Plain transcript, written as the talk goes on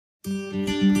Thank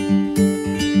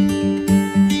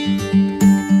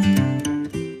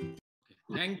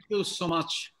you so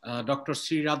much, Dr.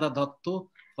 Sreeradha Datta,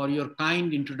 for your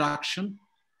kind introduction.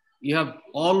 You have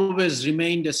always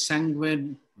remained a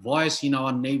sanguine voice in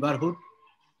our neighborhood.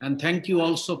 And thank you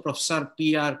also, Professor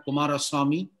P.R.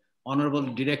 Kumaraswamy,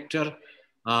 Honorable Director,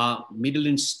 Middle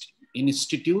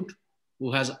Institute,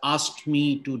 who has asked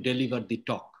me to deliver the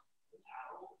talk.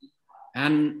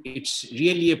 And it's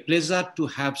really a pleasure to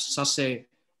have such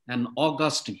an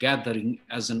august gathering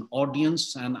as an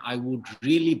audience, and I would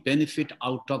really benefit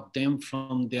out of them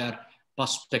from their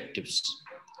perspectives.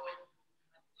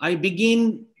 I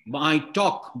begin my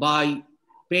talk by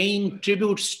paying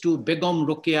tributes to Begum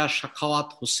Rokeya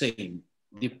Shakhawat Hussain,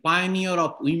 the pioneer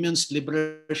of women's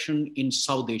liberation in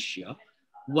South Asia,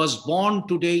 who was born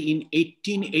today in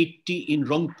 1880 in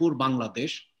Rangpur,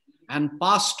 Bangladesh, and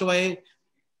passed away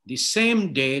the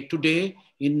same day today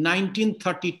in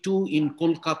 1932 in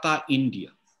Kolkata, India.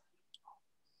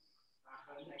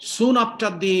 Soon after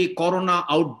the corona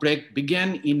outbreak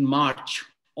began in March,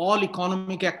 all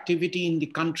economic activity in the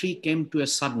country came to a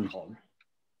sudden halt.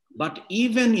 But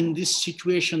even in this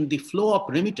situation, the flow of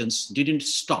remittance didn't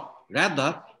stop.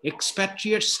 Rather,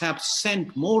 expatriates have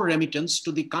sent more remittance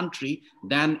to the country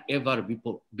than ever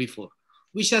before,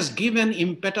 which has given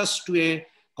impetus to a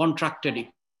contracted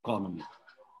economy,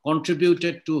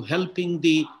 contributed to helping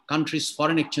the country's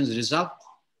foreign exchange reserve,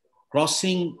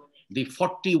 crossing the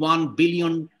 $41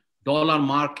 billion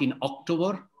mark in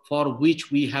October, for which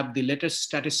we have the latest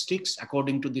statistics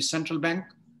according to the central bank,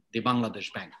 the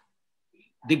Bangladesh Bank.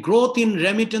 The growth in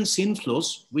remittance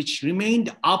inflows, which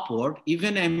remained upward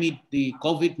even amid the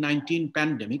COVID-19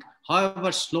 pandemic,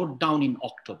 however, slowed down in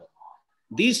October.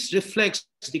 This reflects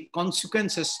the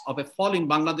consequences of a fall in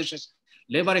Bangladesh's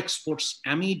labor exports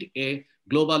amid a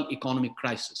global economic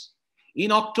crisis.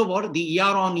 In October, the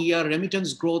year-on-year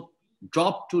remittance growth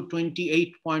dropped to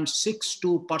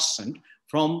 28.62%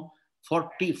 from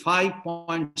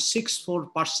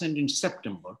 45.64% in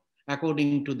September,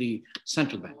 according to the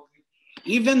central bank.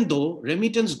 Even though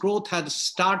remittance growth had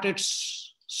started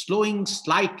slowing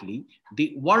slightly,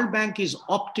 the World Bank is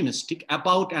optimistic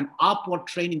about an upward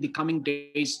trend in the coming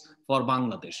days for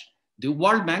Bangladesh. The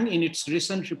World Bank, in its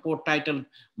recent report titled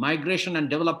Migration and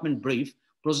Development Brief,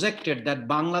 projected that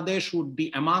Bangladesh would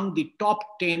be among the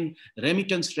top 10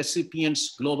 remittance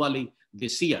recipients globally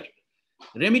this year.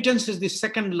 Remittance is the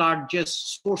second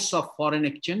largest source of foreign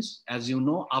exchange, as you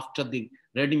know, after the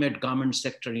ready-made garment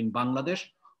sector in Bangladesh.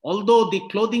 Although the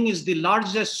clothing is the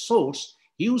largest source,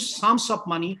 huge sums of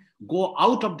money go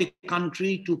out of the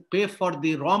country to pay for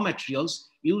the raw materials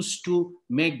used to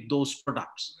make those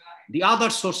products. The other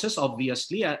sources,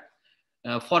 obviously,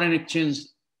 foreign exchange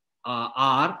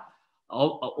are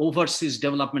overseas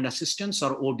development assistance,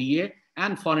 or ODA,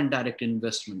 and foreign direct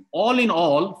investment. All in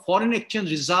all, foreign exchange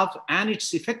reserve and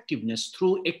its effectiveness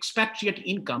through expatriate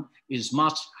income is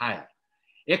much higher.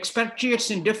 Expatriates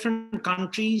in different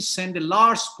countries send a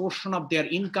large portion of their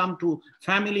income to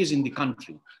families in the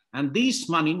country. And this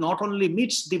money not only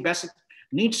meets the basic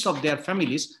needs of their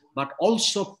families, but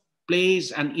also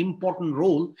plays an important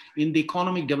role in the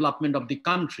economic development of the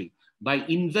country by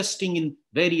investing in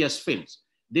various fields.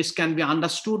 This can be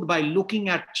understood by looking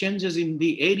at changes in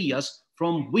the areas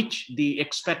from which the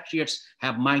expatriates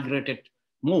have migrated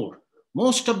more.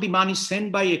 Most of the money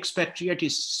sent by expatriate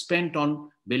is spent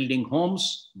on building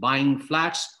homes, buying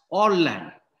flats, or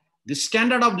land. The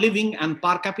standard of living and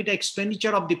per capita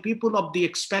expenditure of the people of the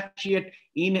expatriate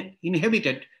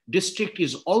inhabited district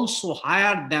is also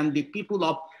higher than the people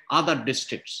of other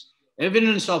districts,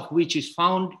 evidence of which is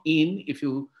found in, if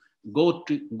you go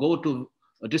to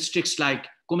districts like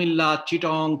Kumilla,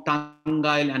 Chittagong,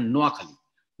 Tangail, and Noakhali.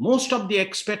 Most of the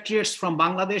expatriates from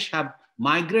Bangladesh have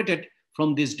migrated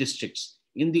from these districts.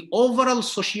 In the overall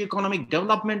socioeconomic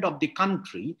development of the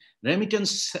country,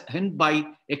 remittance sent by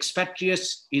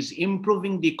expatriates is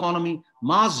improving the economy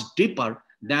much deeper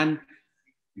than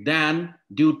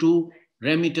due to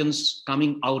remittance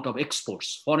coming out of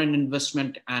exports, foreign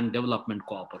investment, and development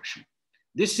cooperation.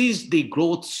 This is the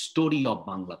growth story of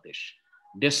Bangladesh,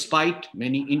 despite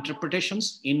many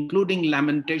interpretations, including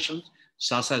lamentations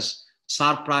such as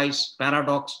surprise,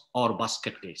 paradox, or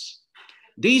basket case.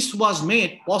 This was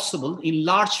made possible in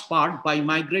large part by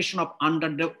migration of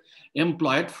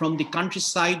underemployed from the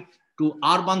countryside to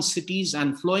urban cities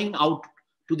and flowing out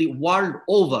to the world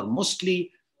over,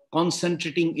 mostly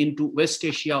concentrating into West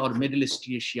Asia or Middle East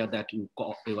Asia that you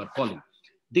were calling.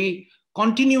 The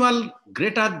continual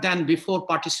greater than before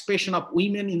participation of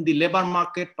women in the labor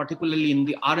market, particularly in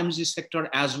the RMG sector,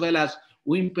 as well as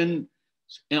women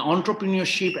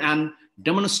entrepreneurship and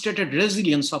demonstrated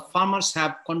resilience of farmers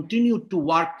have continued to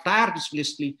work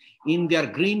tirelessly in their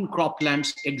green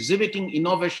croplands, exhibiting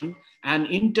innovation and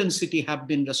intensity have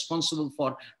been responsible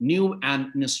for new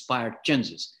and inspired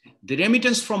changes. The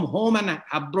remittance from home and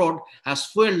abroad has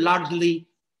fueled largely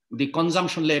the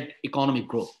consumption-led economic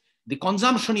growth. The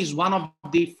consumption is one of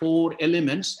the four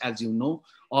elements, as you know,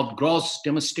 of gross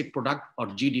domestic product or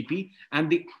GDP,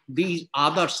 and these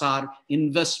others are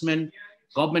investment,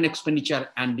 government expenditure,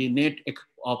 and the net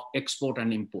of export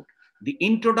and import. The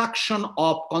introduction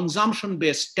of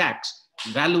consumption-based tax,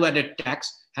 value-added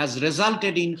tax, has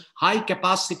resulted in high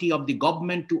capacity of the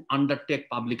government to undertake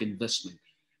public investment.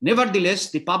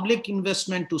 Nevertheless, the public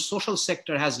investment to social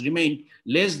sector has remained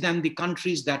less than the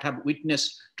countries that have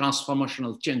witnessed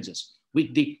transformational changes,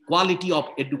 with the quality of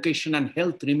education and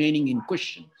health remaining in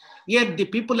question. Yet the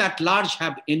people at large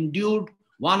have endured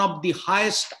one of the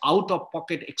highest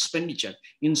out-of-pocket expenditure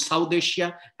in South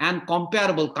Asia and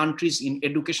comparable countries in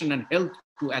education and health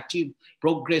to achieve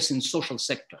progress in social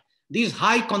sector. This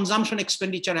high consumption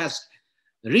expenditure has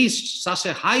reached such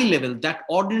a high level that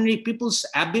ordinary people's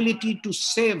ability to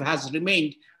save has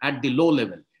remained at the low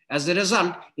level. As a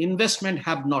result, investment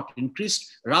have not increased,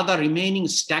 rather remaining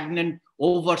stagnant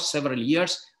over several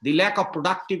years. The lack of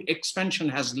productive expansion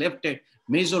has left a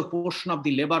major portion of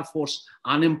the labor force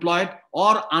unemployed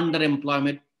or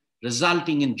underemployment,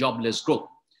 resulting in jobless growth.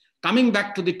 Coming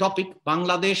back to the topic,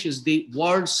 Bangladesh is the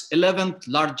world's 11th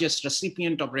largest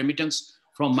recipient of remittance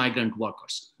from migrant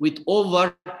workers, with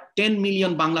over 10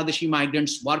 million Bangladeshi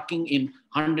migrants working in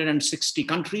 160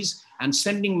 countries and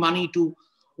sending money to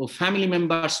family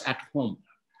members at home.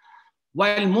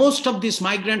 While most of these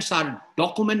migrants are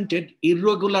documented,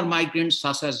 irregular migrants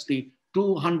such as the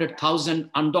 200,000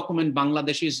 undocumented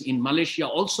Bangladeshis in Malaysia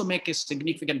also make a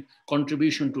significant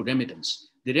contribution to remittance.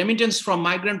 The remittance from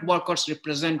migrant workers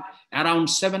represent around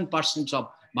 7% of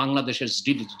Bangladesh's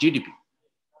GDP.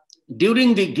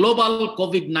 During the global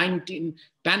COVID-19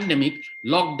 pandemic,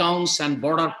 lockdowns and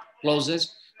border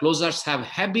closures have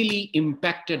heavily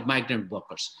impacted migrant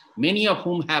workers, many of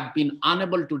whom have been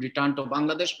unable to return to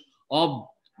Bangladesh. Of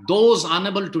those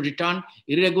unable to return,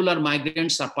 irregular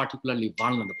migrants are particularly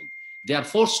vulnerable. They are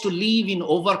forced to live in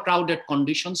overcrowded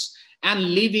conditions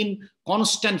and live in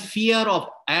constant fear of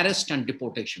arrest and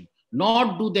deportation,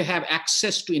 nor do they have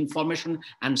access to information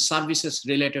and services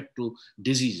related to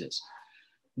diseases.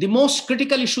 The most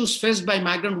critical issues faced by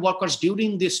migrant workers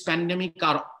during this pandemic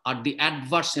are the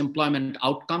adverse employment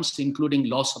outcomes, including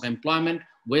loss of employment,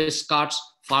 wage cuts,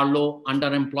 furlough,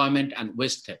 underemployment, and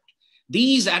wage theft.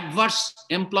 These adverse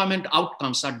employment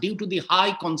outcomes are due to the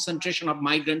high concentration of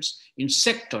migrants in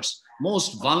sectors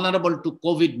most vulnerable to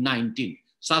COVID-19,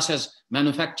 such as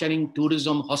manufacturing,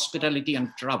 tourism, hospitality, and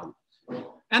travel.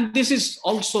 And this is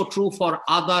also true for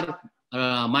other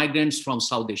migrants from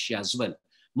South Asia as well.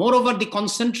 Moreover, the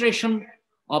concentration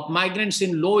of migrants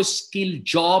in low-skilled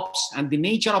jobs and the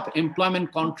nature of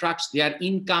employment contracts, their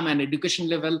income and education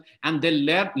level, and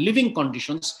their living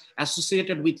conditions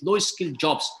associated with low-skilled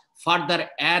jobs further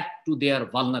add to their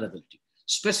vulnerability.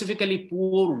 Specifically,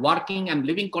 poor working and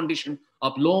living conditions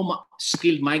of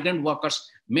low-skilled migrant workers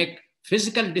make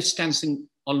physical distancing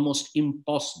almost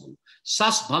impossible.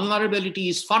 Such vulnerability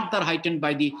is further heightened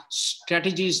by the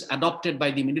strategies adopted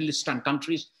by the Middle Eastern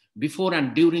countries before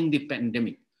and during the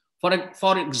pandemic.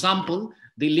 For example,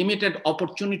 the limited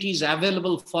opportunities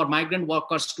available for migrant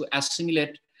workers to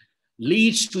assimilate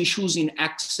leads to issues in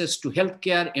access to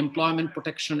healthcare, employment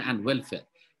protection, and welfare.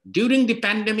 During the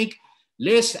pandemic,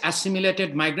 less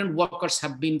assimilated migrant workers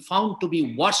have been found to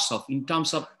be worse off in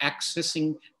terms of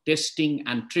accessing testing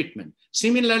and treatment.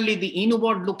 Similarly, the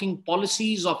inward-looking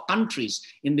policies of countries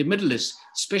in the Middle East,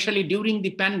 especially during the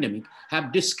pandemic,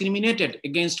 have discriminated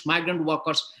against migrant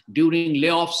workers during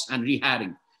layoffs and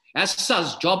rehiring. As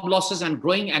such, job losses and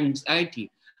growing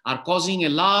anxiety are causing a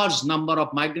large number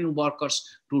of migrant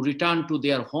workers to return to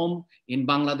their home in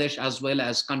Bangladesh as well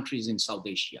as countries in South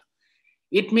Asia.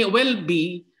 It may well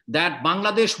be that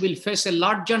Bangladesh will face a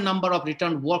larger number of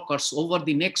returned workers over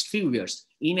the next few years.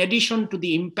 In addition to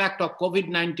the impact of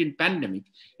COVID-19 pandemic,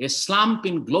 a slump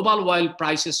in global oil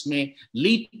prices may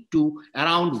lead to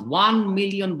around 1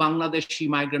 million Bangladeshi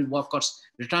migrant workers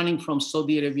returning from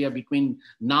Saudi Arabia between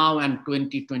now and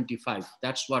 2025.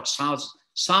 That's what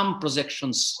some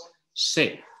projections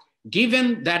say.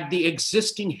 Given that the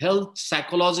existing health,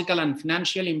 psychological, and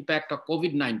financial impact of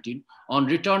COVID-19 on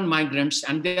returned migrants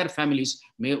and their families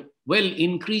may well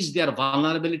increase their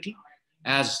vulnerability,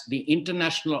 as the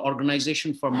International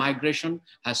Organization for Migration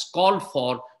has called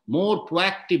for more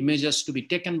proactive measures to be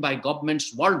taken by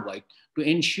governments worldwide to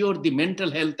ensure the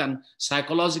mental health and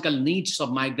psychological needs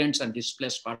of migrants and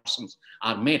displaced persons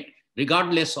are met,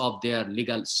 regardless of their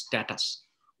legal status.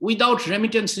 Without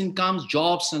remittance incomes,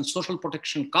 jobs, and social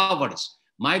protection coverage,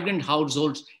 migrant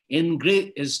households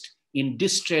engaged in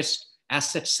distressed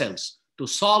asset sales to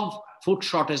solve food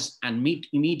shortage and meet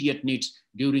immediate needs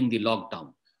during the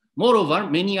lockdown. Moreover,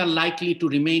 many are likely to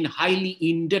remain highly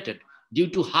indebted due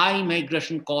to high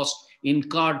migration costs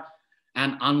incurred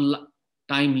and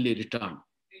untimely return.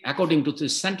 According to the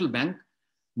central bank,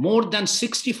 more than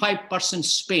 65%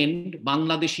 spend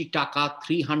Bangladeshi taka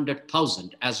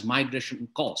 300,000 as migration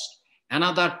cost.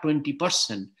 Another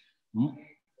 20%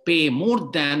 pay more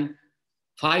than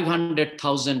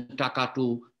 500,000 taka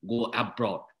to go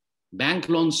abroad. Bank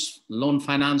loan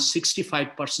finance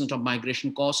 65% of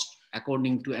migration costs,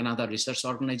 according to another research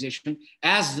organization.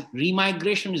 As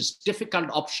remigration is a difficult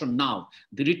option now,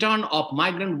 the return of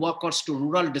migrant workers to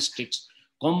rural districts,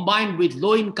 combined with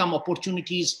low income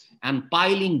opportunities and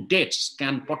piling debts,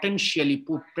 can potentially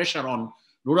put pressure on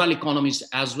rural economies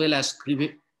as well as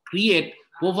create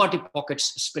poverty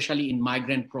pockets, especially in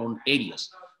migrant-prone areas.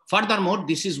 Furthermore,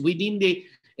 this is within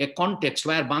a context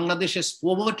where Bangladesh's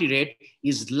poverty rate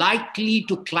is likely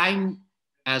to climb,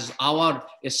 as our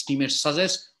estimates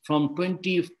suggest, from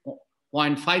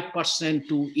 20.5%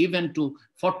 to even to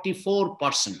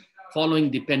 44% following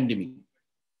the pandemic.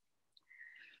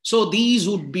 So these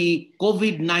would be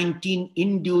COVID-19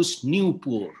 induced new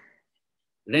poor,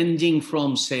 ranging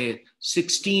from, say,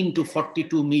 16 to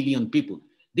 42 million people.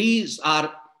 These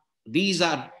are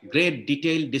great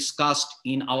detail discussed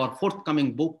in our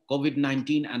forthcoming book,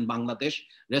 COVID-19 and Bangladesh,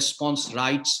 Response,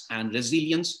 Rights and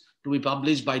Resilience, to be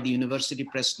published by the University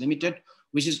Press Limited,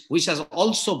 which has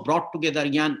also brought together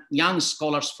young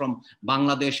scholars from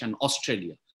Bangladesh and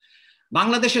Australia.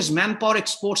 Bangladesh's manpower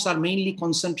exports are mainly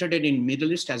concentrated in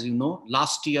Middle East, as you know.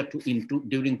 Last year,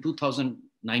 during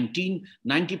 2019,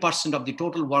 90% of the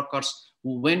total workers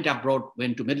who went abroad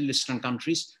went to Middle Eastern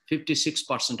countries.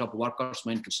 56% of workers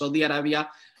went to Saudi Arabia.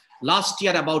 Last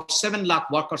year, about 7 lakh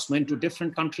workers went to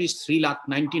different countries.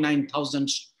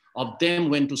 3,99,000 of them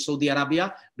went to Saudi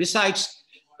Arabia. Besides,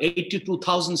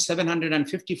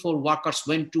 82,754 workers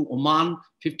went to Oman,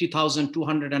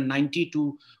 50,290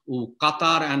 to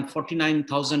Qatar, and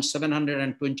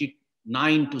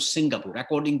 49,729 to Singapore,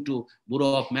 according to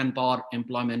Bureau of Manpower,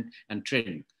 Employment and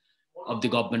Training of the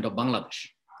government of Bangladesh.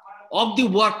 Of the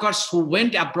workers who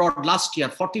went abroad last year,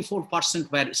 44%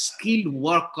 were skilled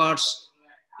workers.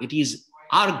 It is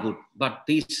argued, but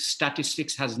these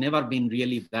statistics has never been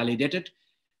really validated.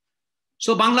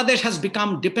 So Bangladesh has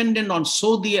become dependent on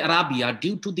Saudi Arabia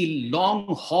due to the long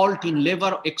halt in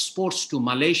labor exports to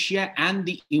Malaysia and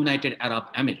the United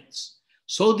Arab Emirates.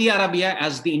 Saudi Arabia,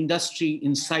 as the industry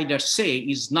insiders say,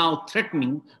 is now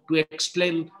threatening to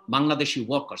expel Bangladeshi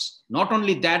workers. Not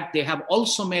only that, they have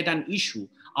also made an issue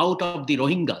out of the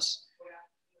Rohingyas.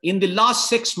 In the last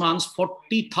 6 months,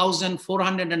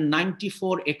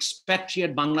 40,494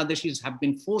 expatriate Bangladeshis have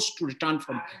been forced to return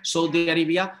from Saudi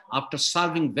Arabia after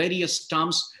serving various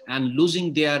terms and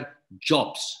losing their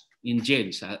jobs in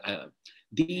jails.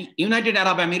 The United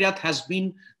Arab Emirates has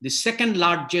been the second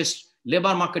largest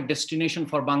labor market destination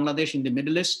for Bangladesh in the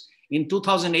Middle East. In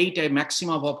 2008, a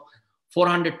maximum of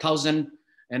 400,000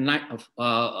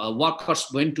 workers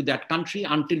went to that country.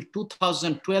 Until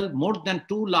 2012, more than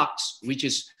 2 lakhs, which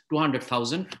is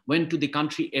 200,000, went to the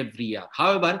country every year.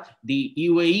 However, the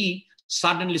UAE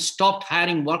suddenly stopped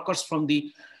hiring workers from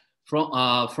the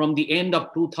end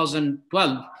of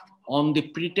 2012 on the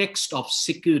pretext of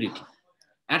security.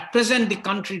 At present, the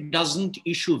country doesn't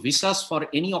issue visas for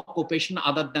any occupation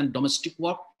other than domestic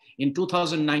work. In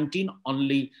 2019,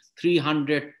 only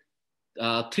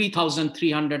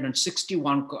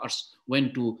 3,361 workers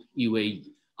went to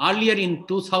UAE. Earlier in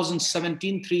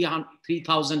 2017,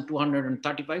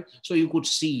 3,235. So you could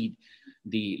see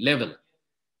the level.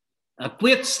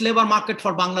 Kuwait's labor market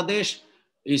for Bangladesh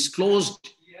is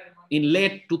closed in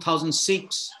late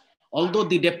 2006. Although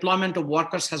the deployment of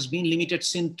workers has been limited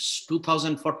since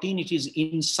 2014, it is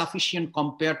insufficient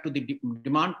compared to the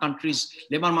demand. Country's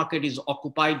labor market is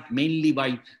occupied mainly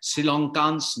by Sri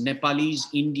Lankans, Nepalese,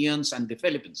 Indians, and the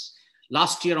Philippines.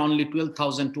 Last year, only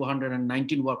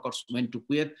 12,219 workers went to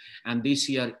Kuwait, and this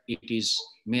year it is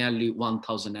merely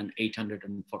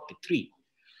 1,843.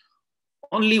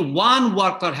 Only one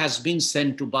worker has been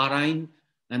sent to Bahrain,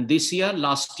 and this year,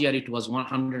 last year it was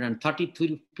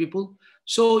 133 people.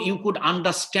 So you could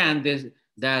understand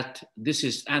that this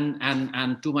is,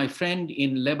 and to my friend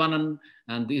in Lebanon,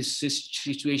 and this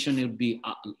situation would be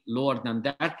lower than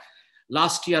that.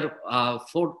 Last year,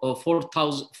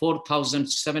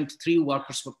 4,073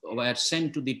 workers were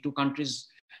sent to the two countries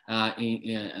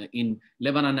in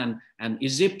Lebanon and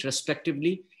Egypt,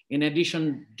 respectively. In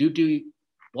addition, due to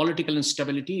political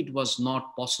instability, it was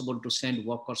not possible to send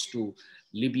workers to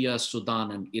Libya,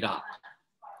 Sudan, and Iraq.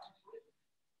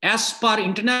 As per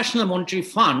International Monetary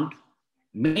Fund,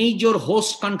 major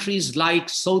host countries like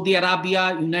Saudi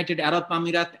Arabia, United Arab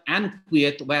Emirates, and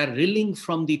Kuwait were reeling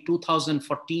from the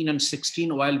 2014 and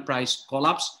 16 oil price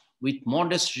collapse, with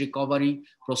modest recovery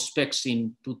prospects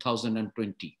in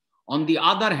 2020. On the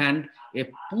other hand, a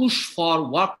push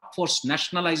for workforce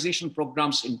nationalization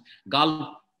programs in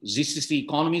Gulf GCC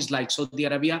economies like Saudi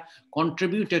Arabia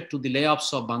contributed to the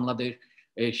layoffs of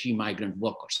Bangladeshi migrant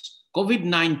workers.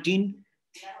 COVID-19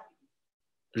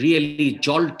 really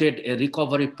jolted a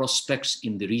recovery prospects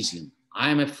in the region.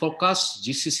 IMF forecasts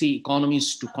GCC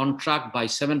economies to contract by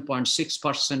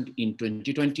 7.6% in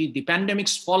 2020. The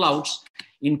pandemic's fallouts,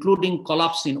 including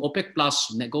collapse in OPEC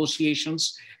Plus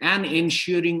negotiations and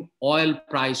ensuring oil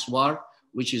price war,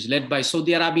 which is led by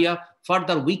Saudi Arabia,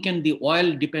 further weakened the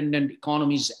oil-dependent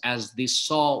economies as they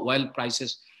saw oil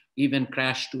prices even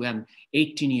crash to an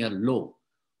 18-year low.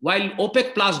 While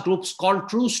OPEC Plus groups called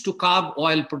truce to curb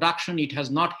oil production, it has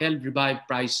not helped revive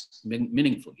price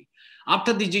meaningfully.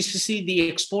 After the GCC, the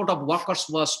export of workers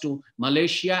was to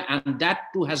Malaysia, and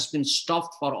that too has been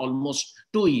stopped for almost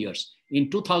 2 years. In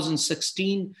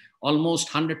 2016,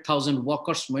 almost 100,000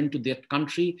 workers went to that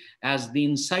country. As the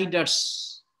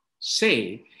insiders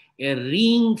say, a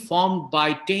ring formed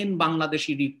by 10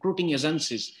 Bangladeshi recruiting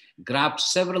agencies grabbed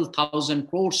several thousand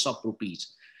crores of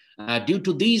rupees. Due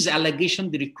to these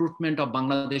allegations, the recruitment of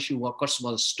Bangladeshi workers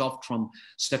was stopped from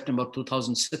September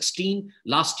 2016.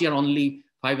 Last year, only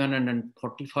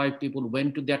 545 people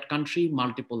went to that country.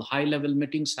 Multiple high-level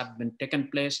meetings have been taken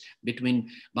place between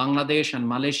Bangladesh and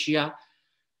Malaysia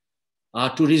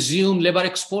to resume labor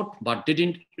export, but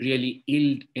didn't really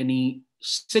yield any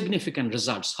significant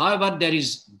results. However, there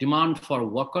is demand for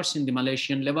workers in the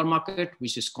Malaysian labor market,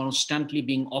 which is constantly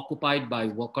being occupied by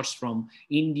workers from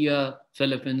India,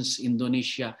 Philippines,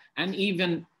 Indonesia, and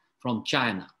even from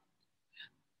China.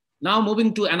 Now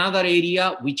moving to another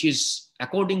area, which is,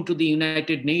 according to the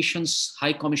United Nations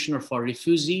High Commissioner for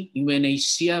Refugees,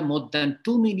 UNHCR, more than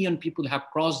 2 million people have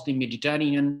crossed the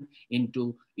Mediterranean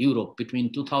into Europe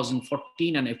between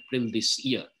 2014 and April this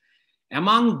year.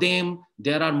 Among them,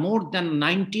 there are more than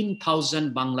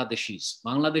 19,000 Bangladeshis.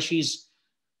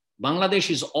 Bangladesh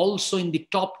is also in the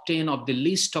top 10 of the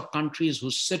list of countries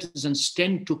whose citizens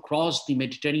tend to cross the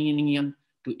Mediterranean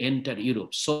to enter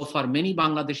Europe. So far, many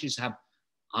Bangladeshis have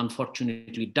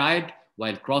unfortunately died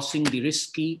while crossing the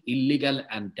risky, illegal,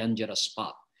 and dangerous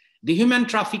path. The human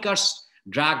traffickers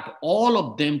dragged all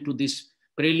of them to this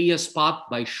perilous path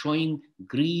by showing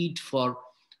greed for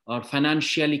or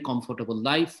financially comfortable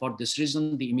life. For this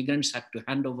reason, the immigrants had to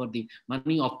hand over the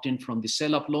money obtained from the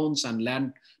sale of loans and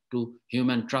land to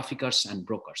human traffickers and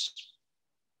brokers.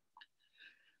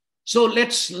 So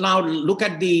let's now look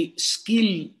at the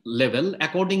skill level.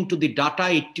 According to the data,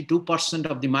 82%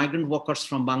 of the migrant workers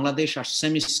from Bangladesh are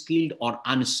semi-skilled or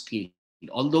unskilled.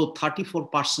 Although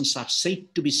 34% are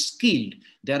said to be skilled,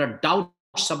 there are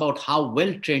doubts about how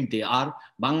well trained they are.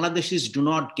 Bangladeshis do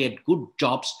not get good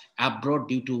jobs abroad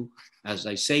due to, as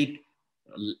I said,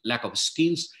 lack of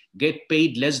skills, get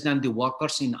paid less than the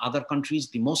workers in other countries.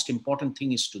 The most important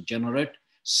thing is to generate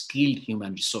skilled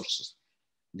human resources.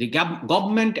 The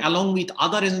government, along with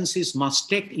other agencies, must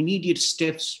take immediate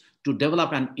steps to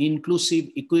develop an inclusive,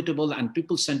 equitable, and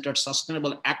people-centered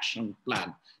sustainable action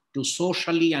plan to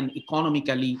socially and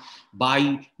economically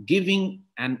by giving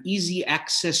an easy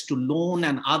access to loan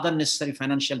and other necessary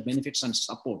financial benefits and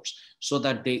supports so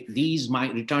that these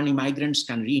returning migrants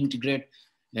can reintegrate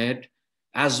it,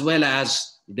 as well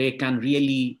as they can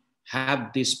really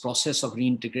have this process of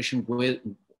reintegration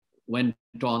went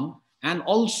on. And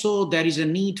also there is a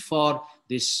need for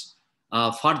this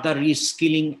further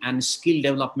reskilling and skill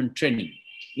development training.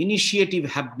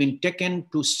 Initiatives have been taken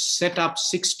to set up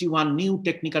 61 new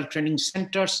technical training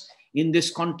centers. In this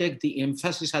context, the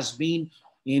emphasis has been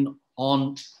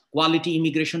on quality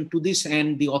immigration. To this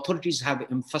end, the authorities have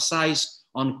emphasized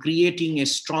on creating a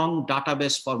strong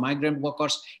database for migrant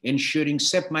workers, ensuring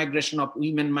safe migration of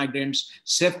women migrants,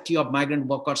 safety of migrant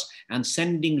workers, and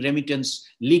sending remittance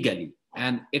legally,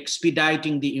 and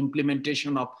expediting the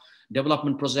implementation of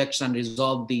development projects and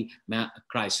resolve the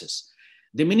crisis.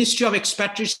 The Ministry of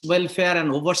Expatriates, Welfare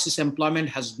and Overseas Employment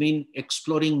has been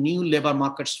exploring new labor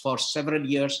markets for several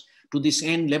years. To this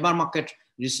end, labor market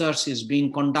research is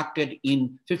being conducted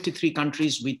in 53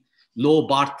 countries with low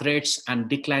birth rates and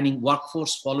declining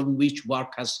workforce, following which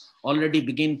work has already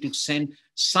begun to send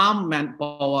some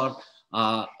manpower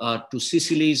to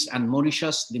Seychelles and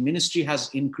Mauritius. The ministry has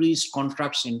increased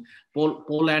contracts in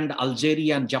Poland,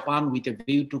 Algeria, and Japan with a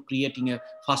view to creating a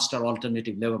faster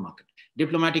alternative labor market.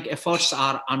 Diplomatic efforts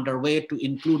are underway to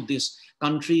include these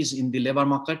countries in the labor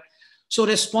market. So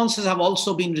responses have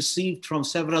also been received from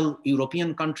several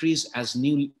European countries as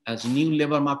new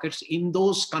labor markets. In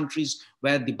those countries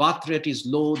where the birth rate is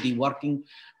low, the working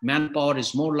manpower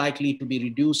is more likely to be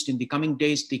reduced in the coming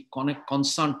days. The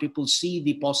concerned people see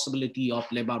the possibility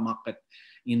of labor market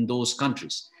in those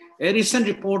countries. A recent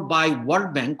report by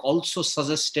World Bank also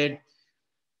suggested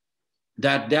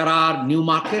that there are new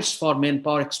markets for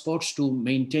manpower exports to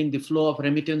maintain the flow of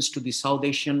remittance to the South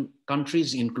Asian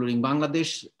countries, including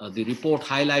Bangladesh. The report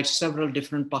highlights several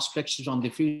different perspectives on the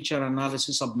future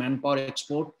analysis of manpower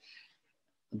export.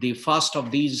 The first of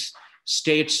these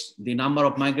states the number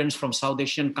of migrants from South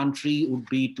Asian country would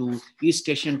be to East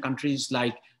Asian countries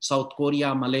like South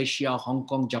Korea, Malaysia, Hong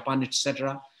Kong, Japan,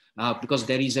 etc., because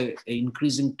there is an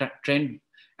increasing trend.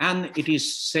 And it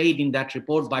is said in that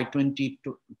report by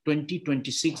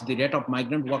 2026, the rate of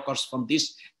migrant workers from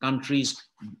these countries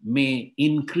may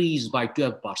increase by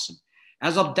 12%.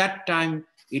 As of that time,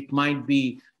 it might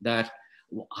be that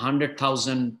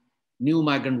 100,000 new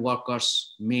migrant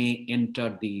workers may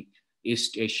enter the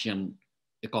East Asian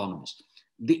economies.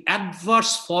 The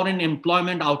adverse foreign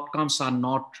employment outcomes are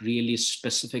not really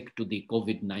specific to the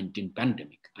COVID-19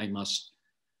 pandemic. I must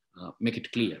make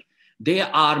it clear. They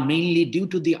are mainly due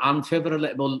to the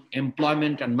unfavorable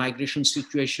employment and migration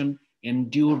situation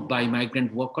endured by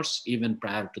migrant workers even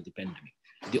prior to the pandemic.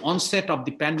 The onset of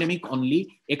the pandemic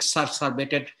only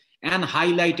exacerbated and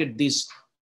highlighted these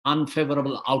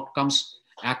unfavorable outcomes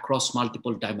across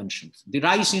multiple dimensions. The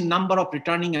rise in number of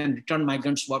returning and returned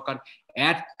migrants workers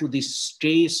add to the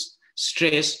stress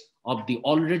of the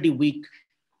already weak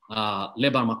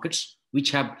labor markets,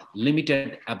 which have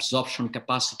limited absorption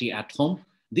capacity at home.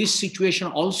 This situation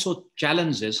also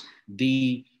challenges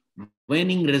the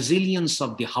waning resilience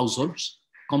of the households,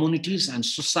 communities, and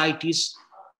societies.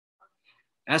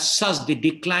 As such, the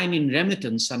decline in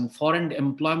remittance and foreign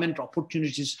employment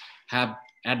opportunities have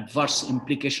adverse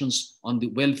implications on the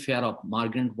welfare of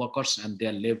migrant workers and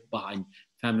their left behind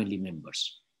family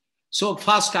members. So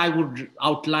first, I would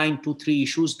outline 2-3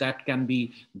 issues that can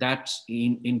be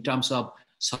in terms of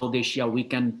South Asia, we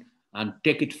can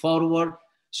take it forward.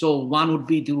 So one would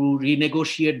be to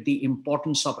renegotiate the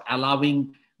importance of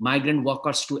allowing migrant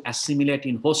workers to assimilate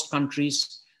in host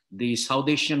countries. The South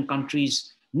Asian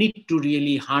countries need to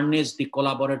really harness the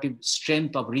collaborative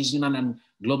strength of regional and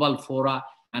global fora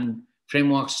and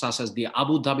frameworks such as the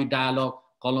Abu Dhabi Dialogue,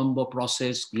 Colombo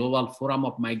Process, Global Forum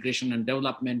of Migration and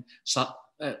Development.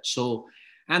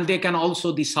 And they can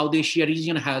also, the South Asia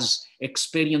region has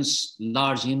experienced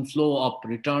large inflow of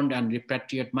returned and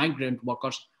repatriate migrant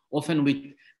workers, often with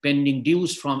pending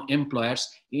dues from employers.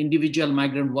 Individual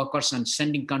migrant workers and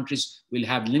sending countries will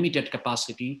have limited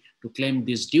capacity to claim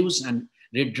these dues and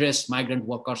redress migrant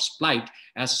workers' plight.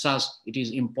 As such, it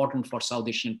is important for South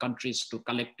Asian countries to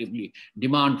collectively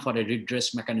demand for a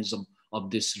redress mechanism of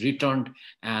this returned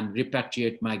and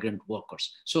repatriate migrant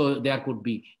workers. So there could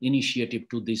be initiative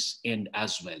to this end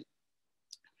as well.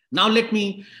 Now let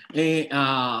me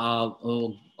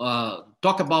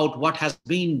talk about what has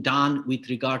been done with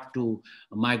regard to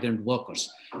migrant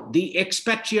workers. The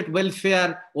Expatriate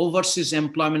Welfare Overseas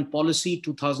Employment Policy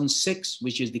 2006,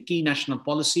 which is the key national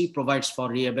policy, provides for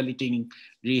rehabilitating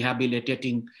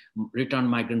returned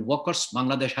migrant workers.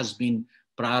 Bangladesh has been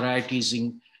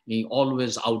prioritizing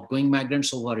always outgoing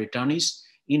migrants over returnees.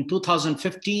 In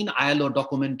 2015, ILO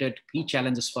documented key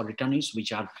challenges for returnees,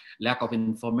 which are lack of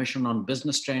information on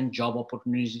business trends, job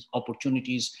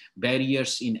opportunities,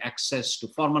 barriers in access to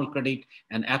formal credit,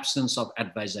 and absence of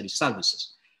advisory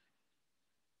services.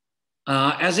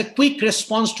 As a quick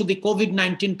response to the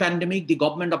COVID-19 pandemic, the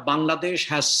government of Bangladesh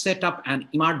has set up an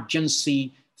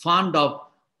emergency fund of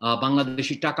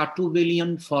Bangladeshi Taka 2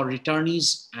 billion for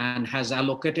returnees and has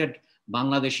allocated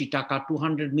Bangladeshi Taka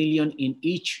 200 million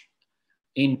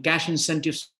in cash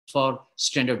incentives for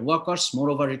stranded workers.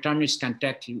 Moreover, returnees can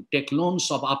take loans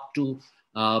of up to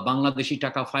Bangladeshi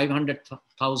Taka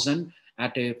 500,000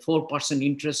 at a 4%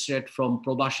 interest rate from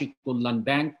Probashi Kullan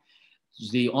Bank,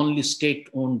 the only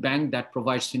state-owned bank that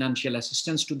provides financial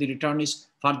assistance to the returnees.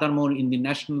 Furthermore, in the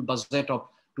national budget of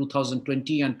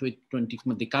 2020 and 2020,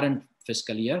 the current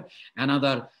fiscal year,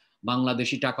 another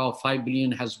Bangladeshi Taka of 5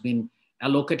 billion has been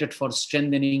allocated for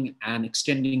strengthening and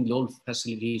extending loan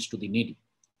facilities to the needy.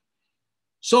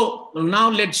 So now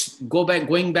let's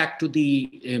going back to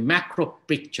the macro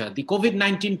picture. The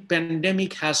COVID-19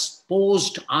 pandemic has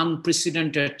posed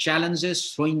unprecedented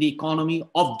challenges, throwing the economy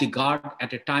off the guard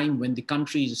at a time when the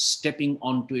country is stepping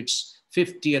onto its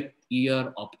 50th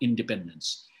year of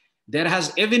independence. There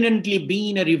has evidently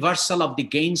been a reversal of the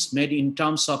gains made in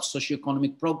terms of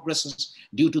socioeconomic progresses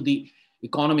due to the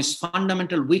economy's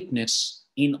fundamental weakness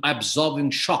in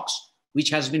absorbing shocks, which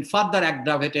has been further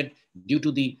aggravated due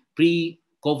to the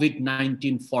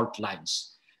pre-COVID-19 fault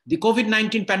lines. The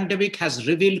COVID-19 pandemic has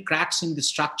revealed cracks in the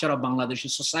structure of Bangladeshi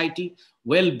society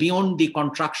well beyond the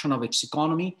contraction of its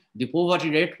economy. The poverty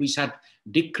rate, which had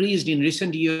decreased in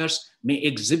recent years, may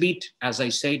exhibit, as I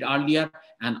said earlier,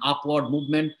 an upward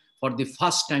movement for the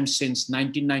first time since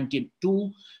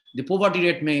 1992. The poverty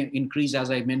rate may increase, as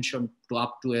I mentioned, to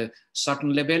up to a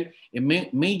certain level. A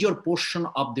major portion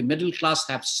of the middle class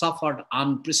have suffered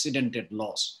unprecedented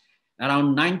loss.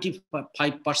 Around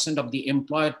 95% of the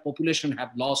employed population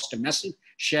have lost a massive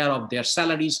share of their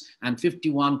salaries, and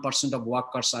 51% of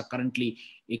workers are currently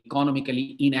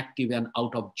economically inactive and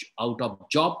out of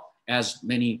job, as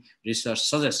many research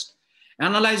suggests.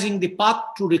 Analyzing the path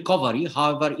to recovery,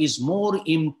 however, is more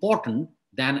important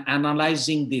than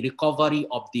analyzing the recovery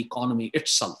of the economy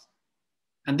itself.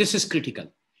 And this is critical.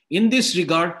 In this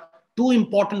regard, two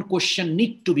important questions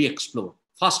need to be explored.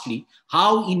 Firstly,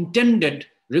 how intended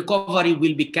recovery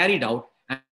will be carried out,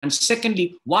 and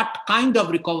secondly, what kind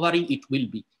of recovery it will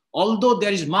be. Although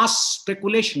there is much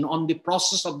speculation on the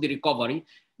process of the recovery,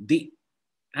 the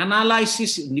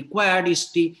analysis required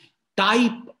is the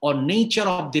type or nature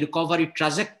of the recovery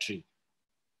trajectory.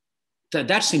 So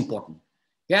that's important.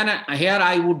 Here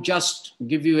I would just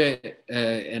give you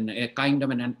a kind of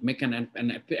make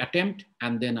an attempt,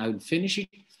 and then I will finish it.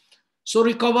 So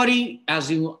recovery,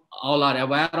 as you all are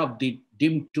aware of,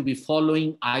 deemed to be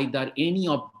following either any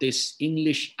of these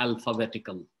English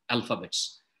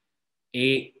alphabets,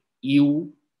 A,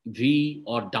 U, V,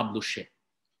 or W shape.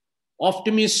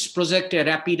 Optimists project a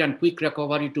rapid and quick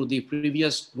recovery to the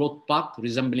previous growth path,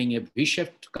 resembling a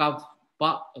V-shaped curve.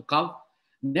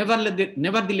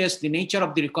 Nevertheless, the nature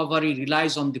of the recovery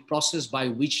relies on the process by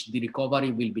which the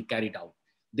recovery will be carried out.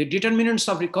 The determinants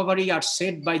of recovery are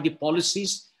set by the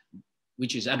policies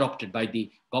which is adopted by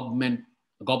the government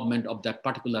of that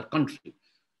particular country.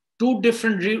 Two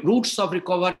different routes of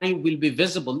recovery will be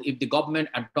visible if the government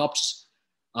adopts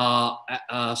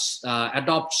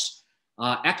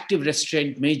active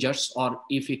restraint measures, or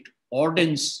if it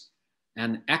orders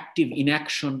an active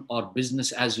inaction or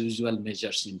business as usual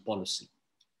measures in policy.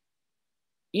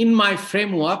 In my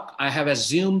framework, I have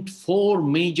assumed four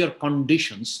major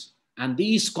conditions, and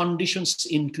these conditions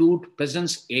include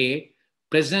presence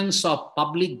of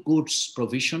public goods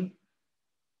provision,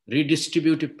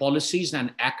 redistributive policies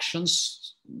and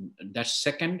actions, that's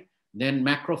second, then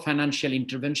macro financial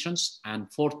interventions, and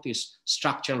fourth is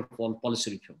structural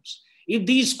policy reforms. If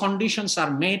these conditions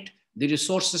are met, the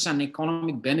resources and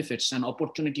economic benefits and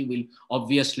opportunity will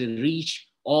obviously reach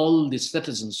all the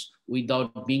citizens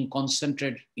without being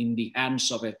concentrated in the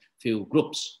hands of a few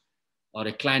groups or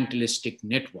a clientelistic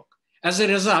network. As a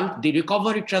result, the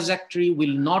recovery trajectory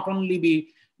will not only be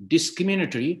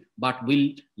discriminatory, but will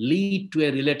lead to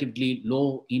a relatively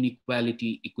low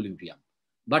inequality equilibrium.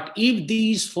 But if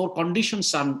these four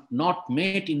conditions are not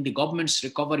met in the government's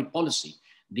recovery policy,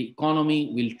 the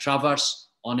economy will traverse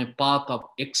on a path of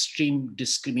extreme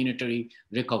discriminatory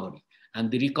recovery,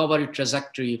 and the recovery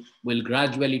trajectory will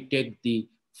gradually take the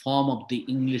form of the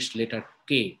English letter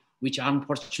K, which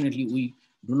unfortunately we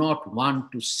do not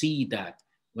want to see that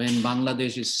when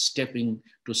Bangladesh is stepping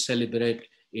to celebrate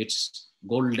its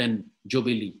golden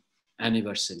jubilee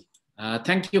anniversary.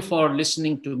 Thank you for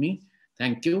listening to me.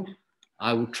 Thank you.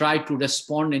 I will try to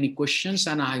respond any questions,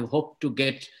 and I hope to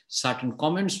get certain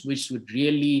comments which would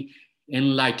really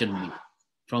enlighten me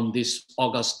from this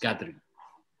August gathering.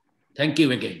 Thank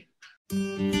you again.